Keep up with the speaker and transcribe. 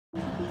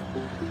Yeah,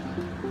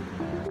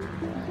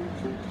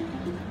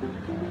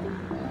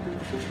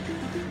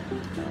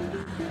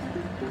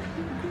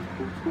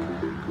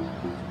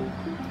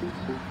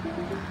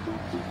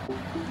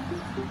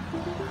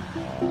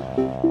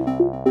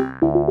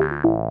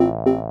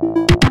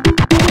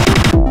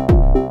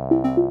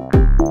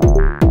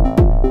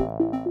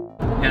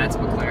 that's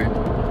McLaren.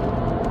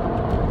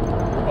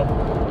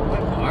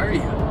 What are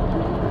you?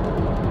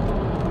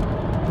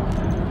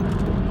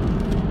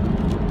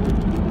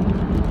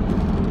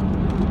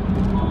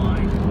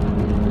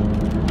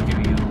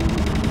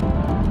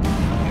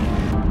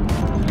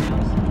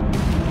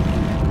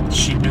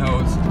 She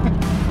knows.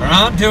 Run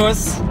on to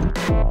us.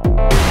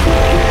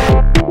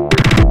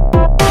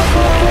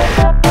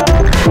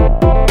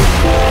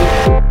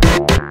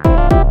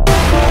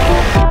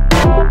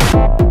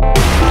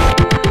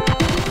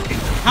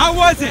 How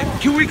was it?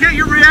 Can we get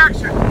your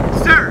reaction?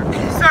 Sir,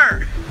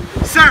 sir,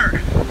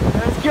 sir.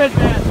 That's good,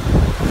 man.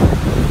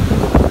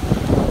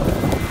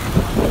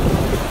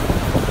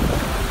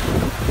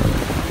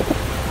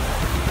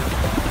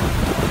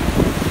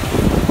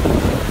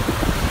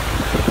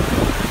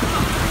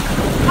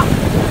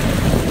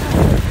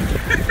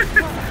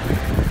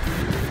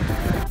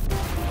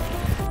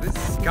 This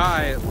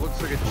sky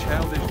looks like a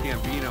Childish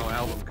Gambino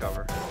album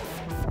cover.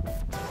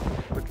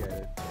 Look at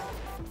it.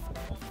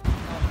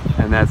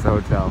 And that's the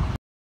hotel.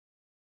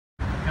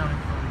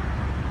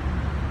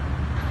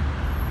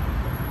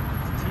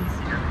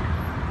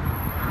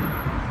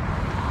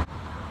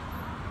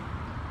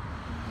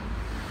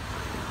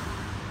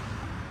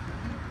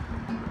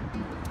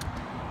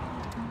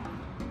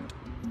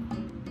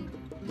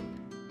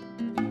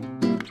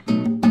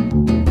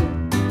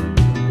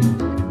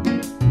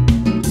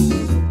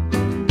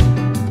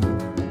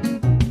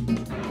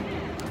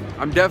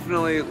 I'm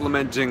definitely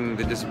lamenting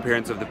the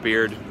disappearance of the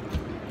beard.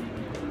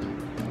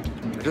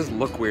 It does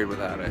look weird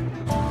without it.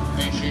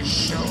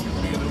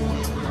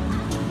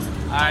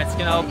 Alright, it's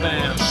gonna open in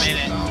a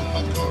minute.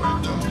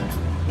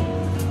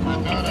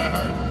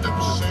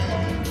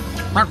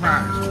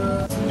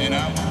 And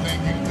I'm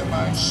thinking to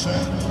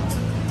myself,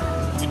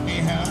 it'd be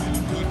happy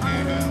to put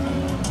it out.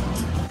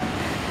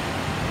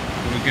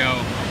 Here we go.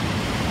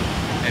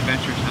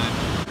 Adventure time.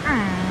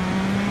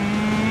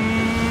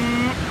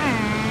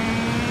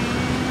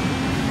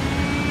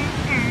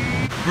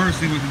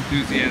 Bursting with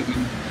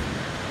enthusiasm,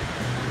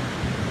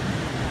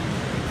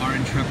 our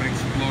intrepid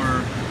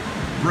explorer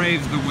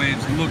braves the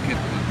waves. Look at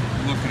them.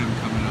 Look at him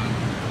coming on.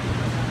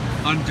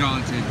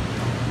 Undaunted,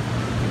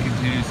 he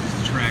continues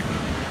his trek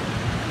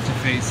to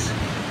face his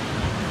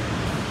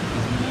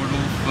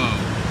mortal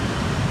foe.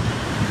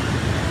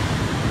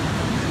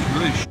 This is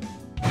really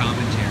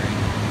commentary.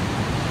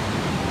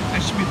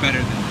 I should be better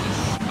than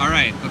this.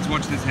 Alright, let's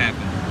watch this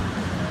happen.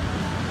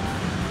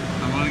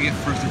 I want to get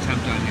first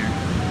attempt on here.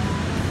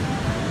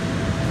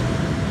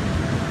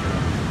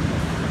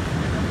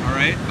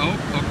 Alright, oh,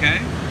 okay.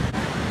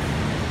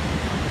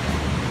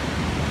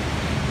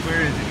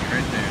 Where is it?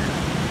 Right there.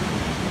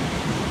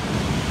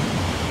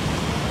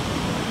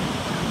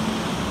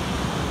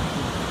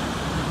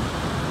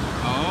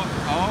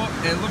 Oh,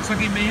 it looks like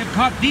he may have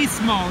caught the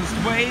smallest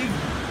wave.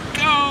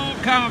 Go,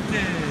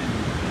 Compton!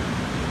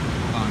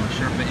 On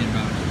Sherpa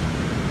inbound.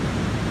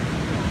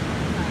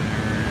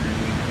 There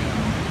we go.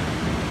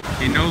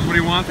 He knows what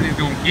he wants and he's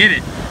going to get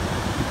it.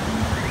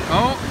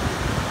 Oh!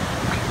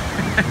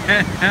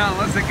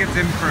 Unless it gets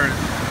in first.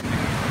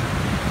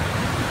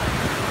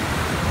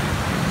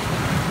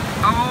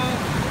 Oh!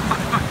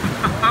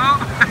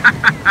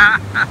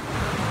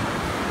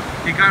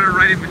 He got it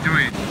right in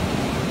between.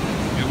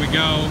 Here we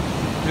go.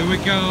 Here we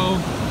go.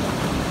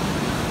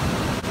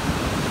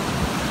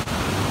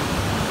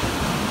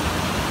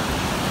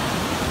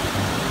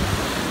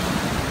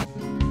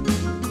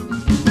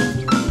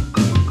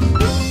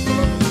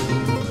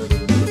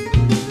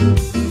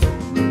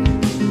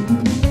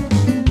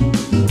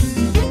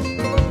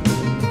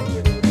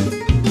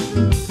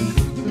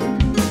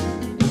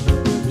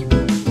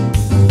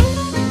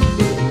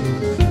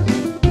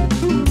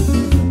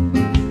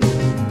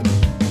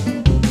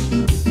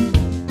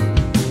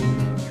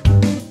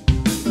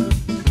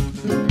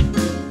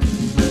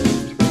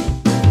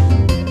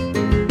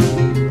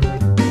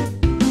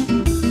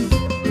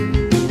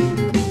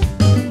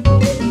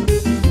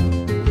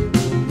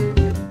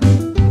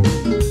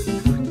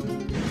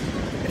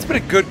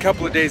 Been a good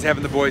couple of days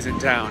having the boys in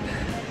town.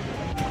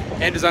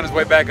 Andrew's on his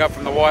way back up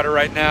from the water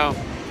right now.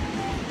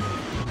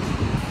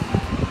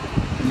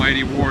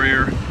 Mighty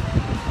warrior,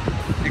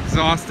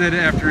 exhausted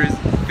after his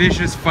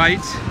vicious fight,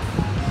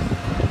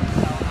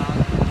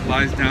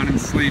 lies down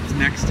and sleeps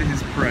next to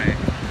his prey.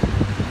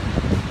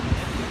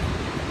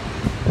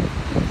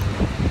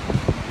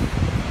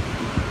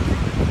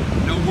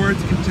 No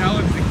words can tell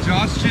of his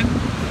exhaustion,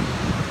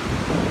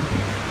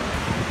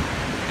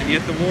 and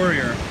yet the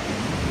warrior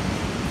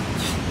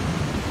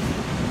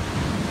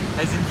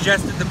has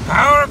ingested the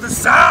power of the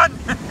sun!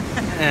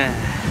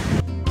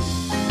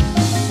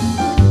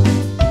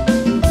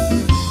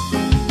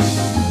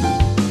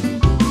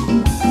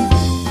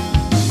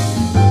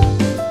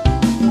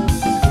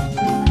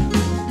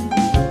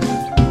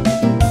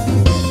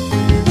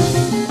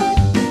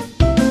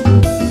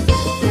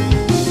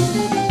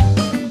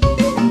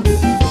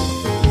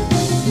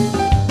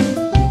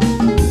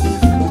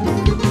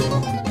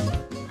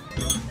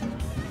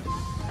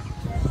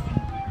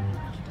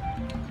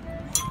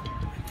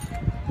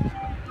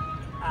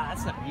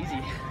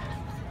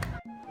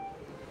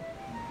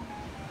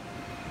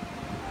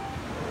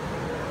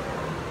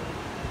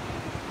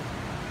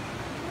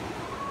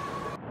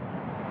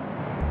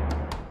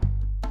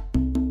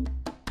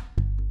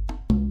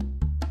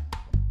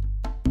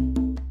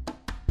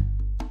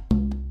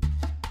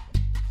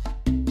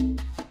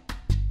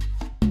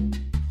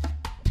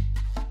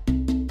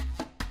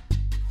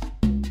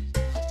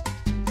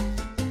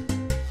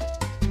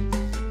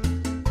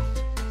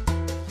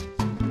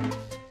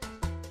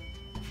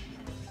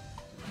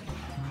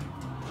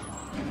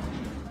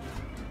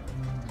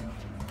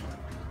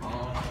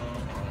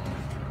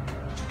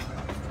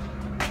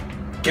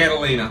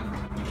 Catalina.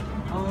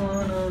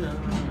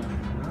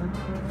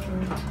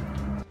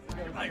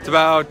 It's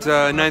about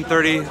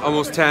 9:30,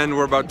 almost 10.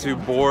 We're about to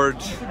board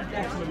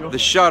the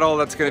shuttle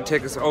that's going to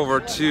take us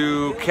over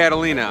to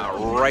Catalina,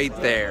 right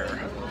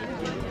there.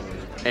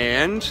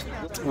 And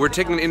we're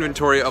taking an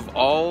inventory of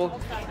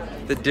all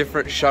the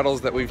different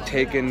shuttles that we've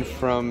taken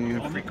from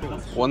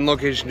one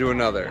location to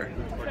another,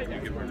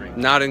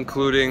 not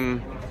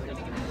including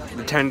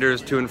the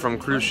tenders to and from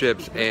cruise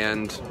ships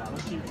and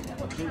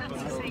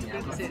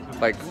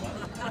like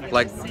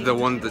the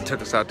one that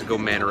took us out to go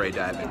manta ray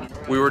diving.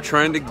 We were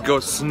trying to go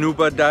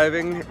snuba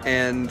diving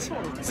and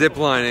zip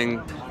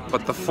lining,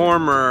 but the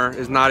former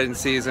is not in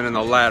season and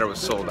the latter was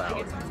sold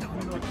out.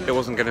 It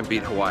wasn't gonna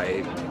beat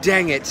Hawaii.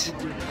 Dang it!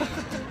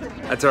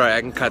 That's alright,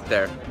 I can cut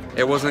there.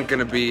 It wasn't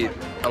gonna beat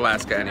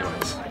Alaska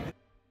anyways.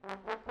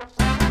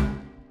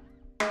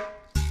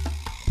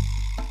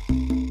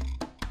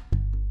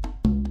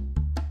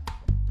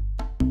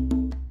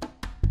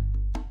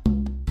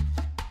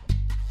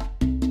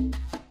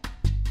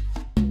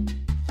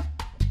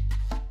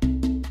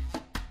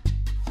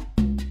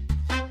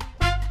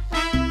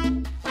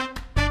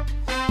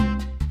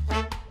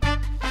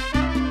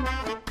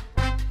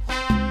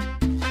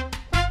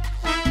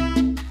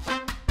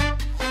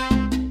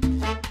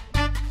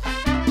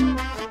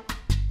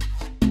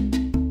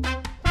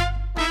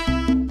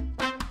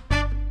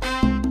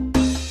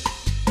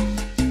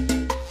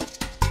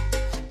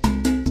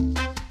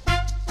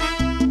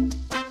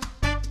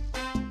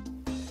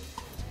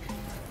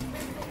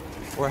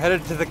 We're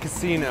headed to the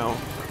casino.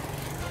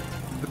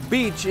 The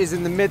beach is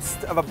in the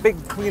midst of a big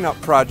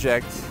cleanup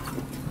project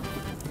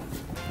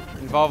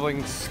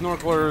involving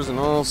snorkelers and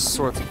all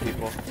sorts of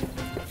people.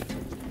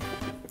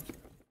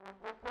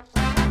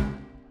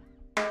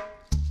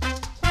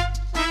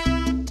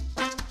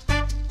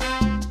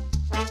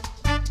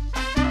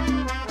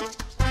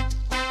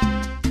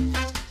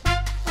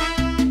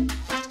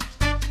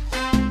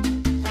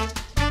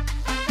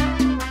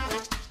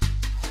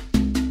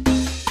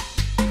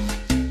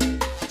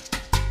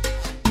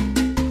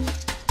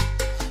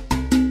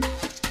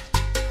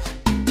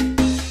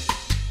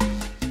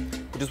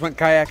 Just went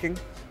kayaking,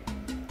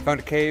 found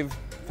a cave,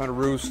 found a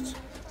roost,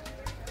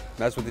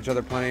 messed with each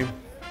other plenty,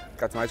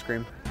 got some ice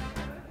cream.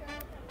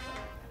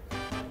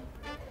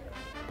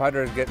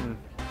 Padre's getting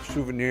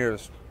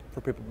souvenirs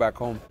for people back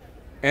home.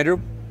 Andrew,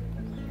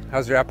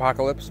 how's your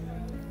apocalypse?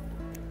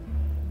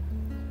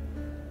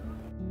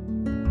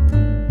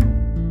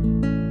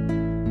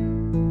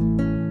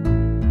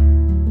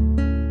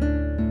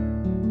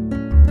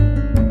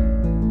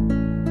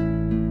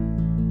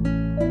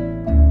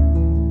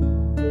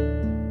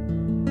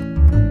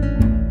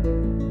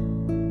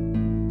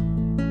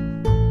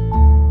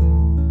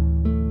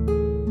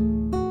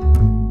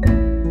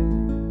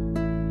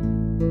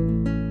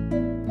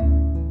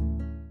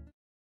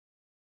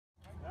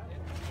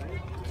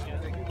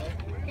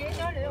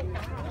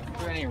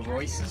 Are there any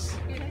Royces?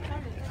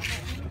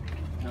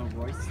 No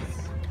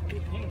Royces?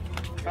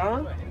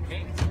 Huh?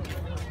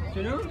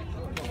 You know?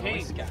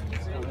 Hey, guys.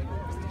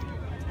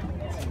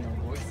 No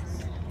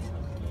Royces.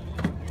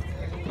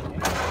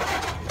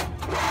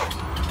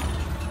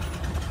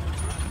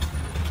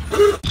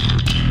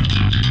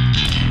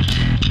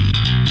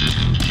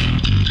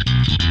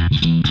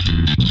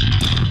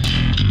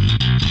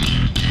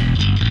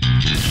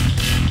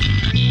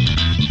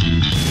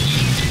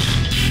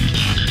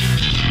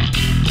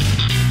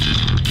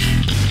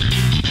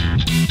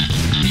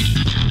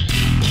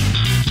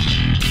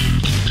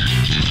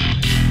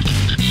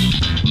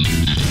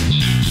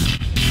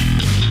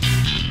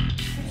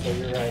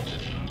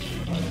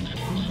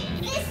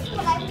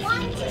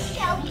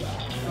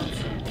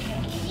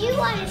 You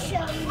want to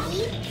show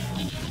me?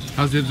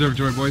 How's the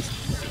observatory, boys?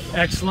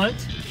 Excellent.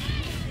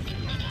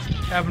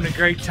 Having a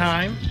great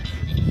time.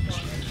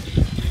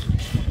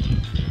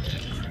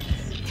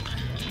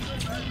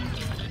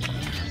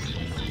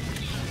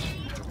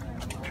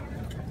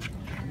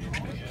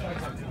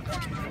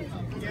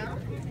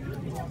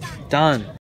 Done.